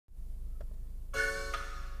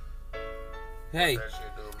Hey,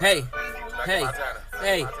 hey, hey,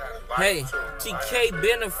 hey, hey. T.K.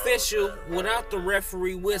 beneficial without the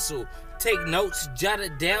referee whistle. Take notes, jot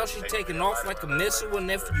it down. She taking off like a missile. And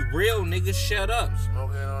if you real, nigga, shut up.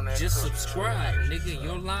 Just subscribe, nigga.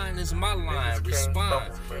 Your line is my line.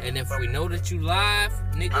 Respond. And if we know that you live,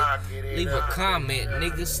 nigga, leave a comment,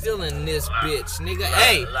 nigga. Still in this bitch, nigga.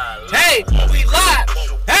 Hey, hey, we live.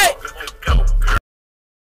 Hey.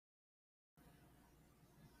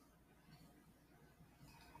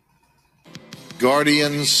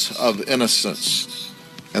 Guardians of Innocence,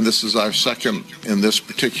 and this is our second in this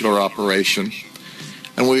particular operation.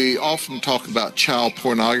 And we often talk about child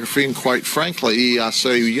pornography, and quite frankly, I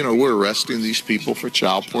say, you know, we're arresting these people for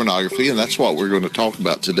child pornography, and that's what we're going to talk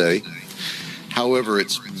about today. However,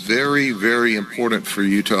 it's very, very important for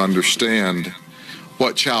you to understand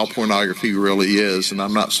what child pornography really is, and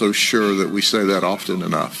I'm not so sure that we say that often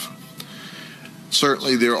enough.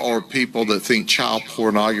 Certainly there are people that think child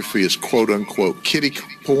pornography is quote-unquote kiddie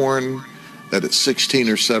porn, that it's 16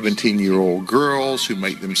 or 17-year-old girls who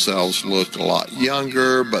make themselves look a lot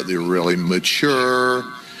younger, but they're really mature,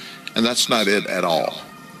 and that's not it at all.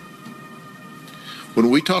 When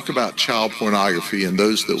we talk about child pornography and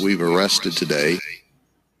those that we've arrested today,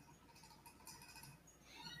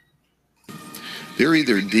 they're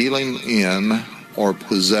either dealing in or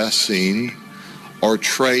possessing or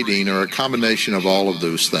trading, or a combination of all of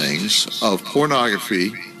those things, of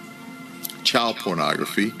pornography, child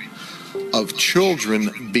pornography, of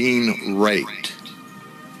children being raped,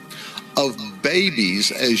 of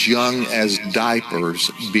babies as young as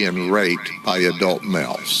diapers being raped by adult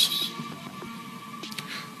males.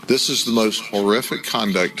 This is the most horrific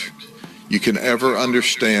conduct you can ever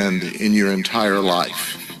understand in your entire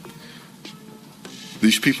life.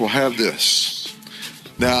 These people have this.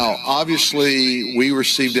 Now, obviously, we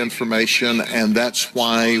received information, and that's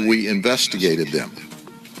why we investigated them.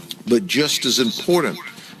 But just as important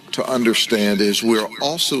to understand is we're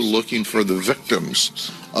also looking for the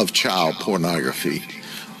victims of child pornography.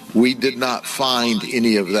 We did not find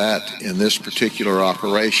any of that in this particular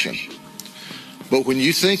operation. But when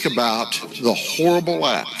you think about the horrible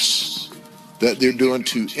acts that they're doing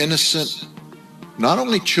to innocent, not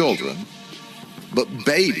only children, but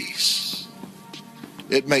babies,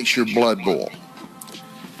 it makes your blood boil.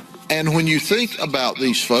 And when you think about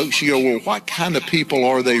these folks, you go, well, what kind of people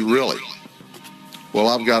are they really? Well,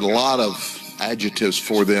 I've got a lot of adjectives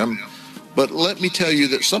for them, but let me tell you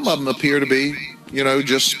that some of them appear to be, you know,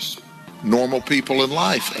 just normal people in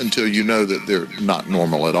life until you know that they're not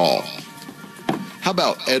normal at all. How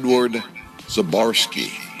about Edward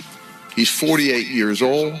Zabarski? He's 48 years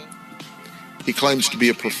old. He claims to be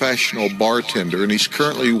a professional bartender, and he's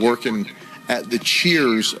currently working at the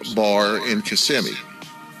Cheers bar in Kissimmee.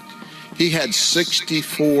 He had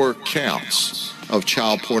 64 counts of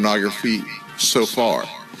child pornography so far.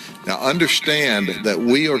 Now understand that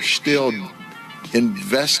we are still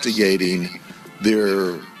investigating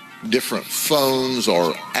their different phones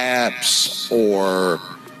or apps or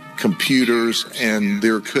computers, and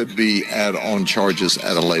there could be add-on charges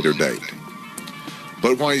at a later date.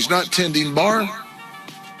 But when he's not tending bar,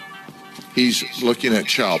 he's looking at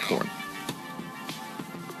child porn.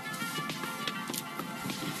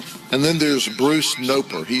 And then there's Bruce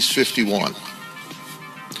Noper. He's 51.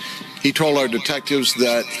 He told our detectives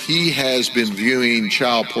that he has been viewing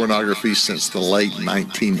child pornography since the late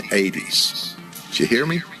 1980s. Did you hear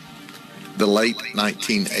me? The late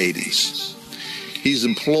 1980s. He's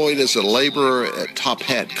employed as a laborer at Top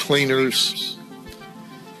Hat Cleaners,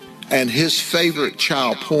 and his favorite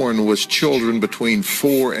child porn was children between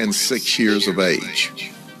 4 and 6 years of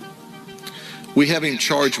age. We have him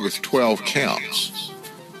charged with 12 counts.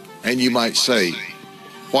 And you might say,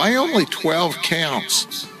 why only 12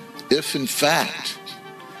 counts if, in fact,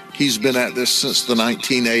 he's been at this since the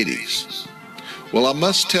 1980s? Well, I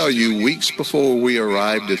must tell you, weeks before we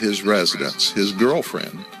arrived at his residence, his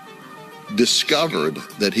girlfriend discovered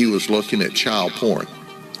that he was looking at child porn.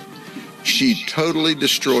 She totally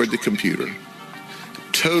destroyed the computer,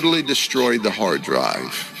 totally destroyed the hard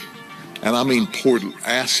drive, and I mean poured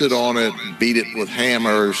acid on it, beat it with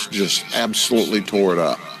hammers, just absolutely tore it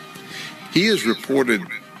up. He is reported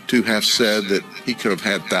to have said that he could have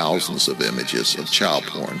had thousands of images of child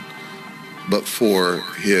porn, but for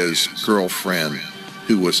his girlfriend,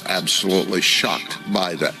 who was absolutely shocked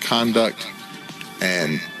by that conduct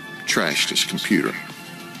and trashed his computer.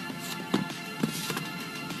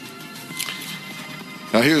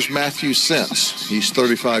 Now here's Matthew Sentz. He's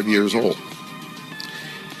 35 years old.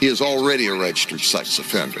 He is already a registered sex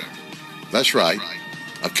offender. That's right,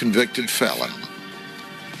 a convicted felon.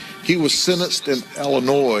 He was sentenced in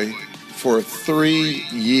Illinois for 3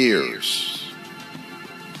 years,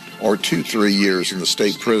 or 3 years in the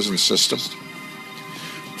state prison system,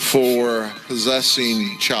 for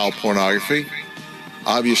possessing child pornography.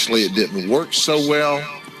 Obviously, it didn't work so well.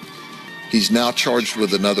 He's now charged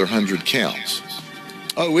with another 100 counts.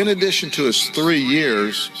 Oh, in addition to his 3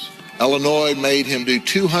 years, Illinois made him do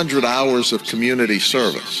 200 hours of community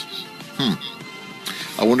service.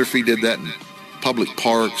 I wonder if he did that in public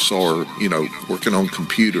parks or, working on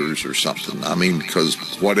computers or something. I mean, because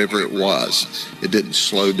whatever it was, it didn't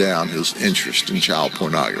slow down his interest in child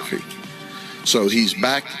pornography. So he's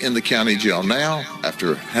back in the county jail now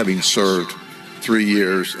after having served 3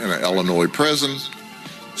 years in an Illinois prison.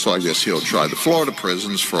 So I guess he'll try the Florida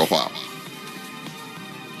prisons for a while.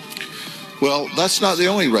 Well, that's not the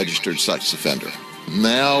only registered sex offender.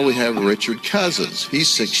 Now we have Richard Cousins. He's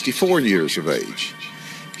 64 years of age.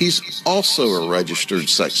 He's also a registered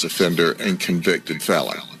sex offender and convicted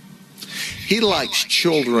felon. He likes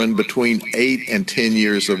children between 8 and 10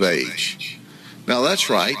 years of age. Now that's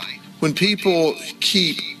right. When people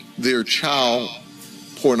keep their child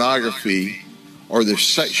pornography or their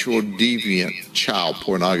sexual deviant child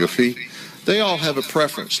pornography, they all have a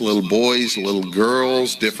preference. Little boys, little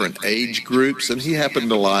girls, different age groups, and he happened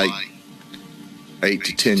to like 8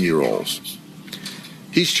 to 10-year-olds.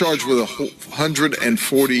 He's charged with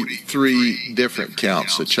 143 different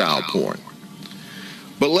counts of child porn.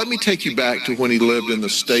 But let me take you back to when he lived in the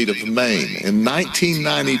state of Maine. In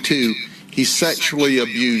 1992, he sexually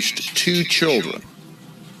abused 2 children.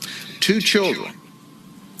 2 children.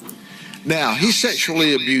 Now, he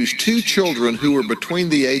sexually abused 2 children who were between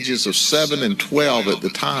the ages of 7 and 12 at the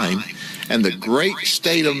time, and the great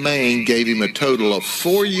state of Maine gave him a total of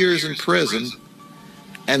 4 years in prison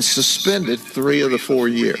and suspended 3 of the 4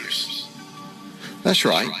 years. That's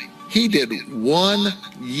right. He did 1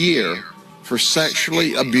 year for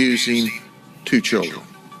sexually abusing 2 children.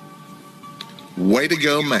 Way to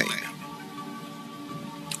go, Maine.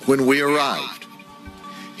 When we arrived,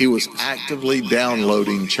 he was actively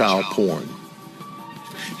downloading child porn.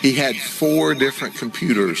 He had 4 different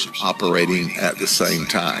computers operating at the same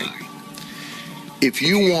time. If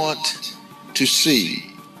you want to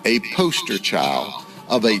see a poster child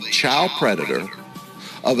of a child predator,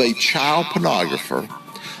 of a child pornographer,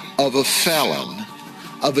 of a felon,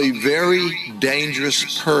 of a very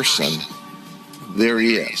dangerous person, there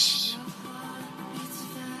he is.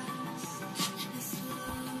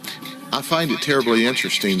 I find it terribly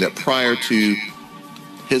interesting that prior to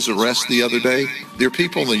his arrest the other day, there are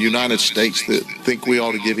people in the United States that think we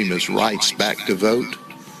ought to give him his rights back to vote.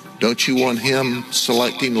 Don't you want him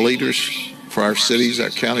selecting leaders for our cities, our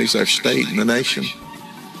counties, our state, and the nation?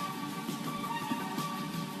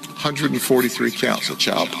 143 counts of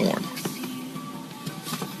child porn.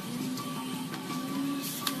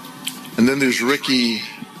 And then there's Ricky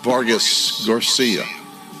Vargas Garcia.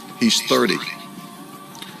 He's 30.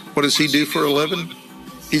 What does he do for a living?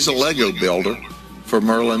 He's a Lego builder for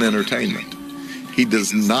Merlin Entertainment. He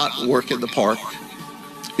does not work at the park.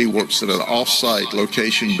 He works at an off-site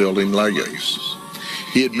location building Legos.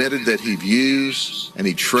 He admitted that he views and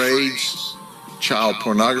he trades child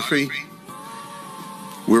pornography.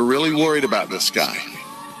 We're really worried about this guy.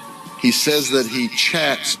 He says that he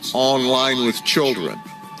chats online with children.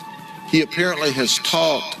 He apparently has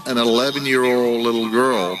talked an 11-year-old little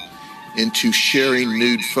girl into sharing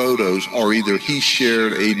nude photos, or either he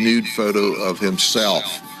shared a nude photo of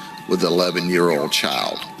himself with an 11-year-old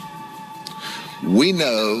child. We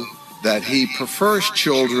know that he prefers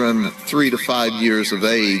children 3 to 5 years of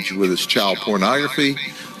age with his child pornography.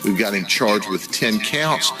 We've got him charged with 10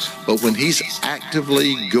 counts, but when he's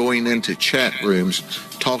actively going into chat rooms,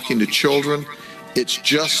 talking to children, it's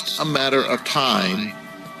just a matter of time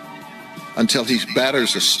until he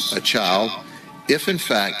batters a child, if in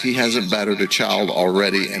fact he hasn't battered a child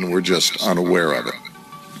already and we're just unaware of it.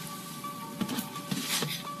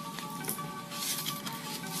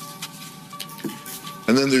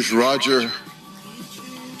 And then there's Roger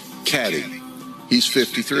Caddy. He's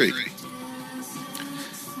 53.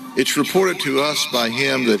 It's reported to us by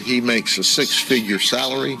him that he makes a 6-figure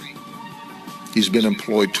salary. He's been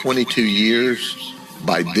employed 22 years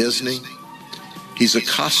by Disney. He's a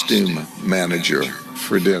costume manager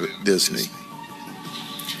for Disney.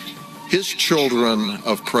 His children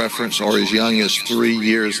of preference are as young as 3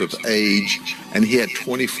 years of age, and he had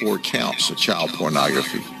 24 counts of child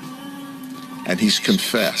pornography. And he's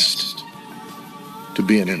confessed to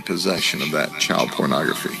being in possession of that child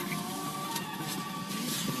pornography.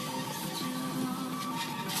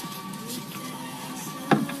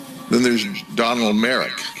 Then there's Donald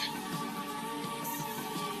Merrick.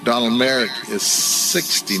 Donald Merrick is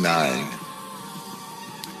 69.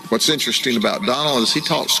 What's interesting about Donald is he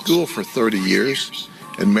taught school for 30 years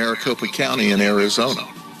in Maricopa County in Arizona.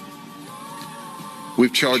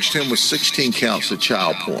 We've charged him with 16 counts of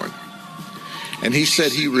child porn. And he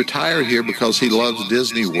said he retired here because he loves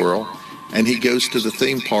Disney World and he goes to the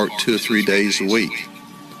theme park 2 or 3 days a week.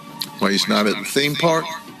 When he's not at the theme park,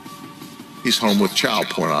 he's home with child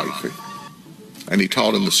pornography. And he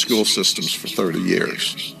taught in the school systems for 30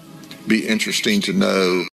 years. Be interesting to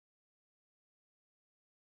know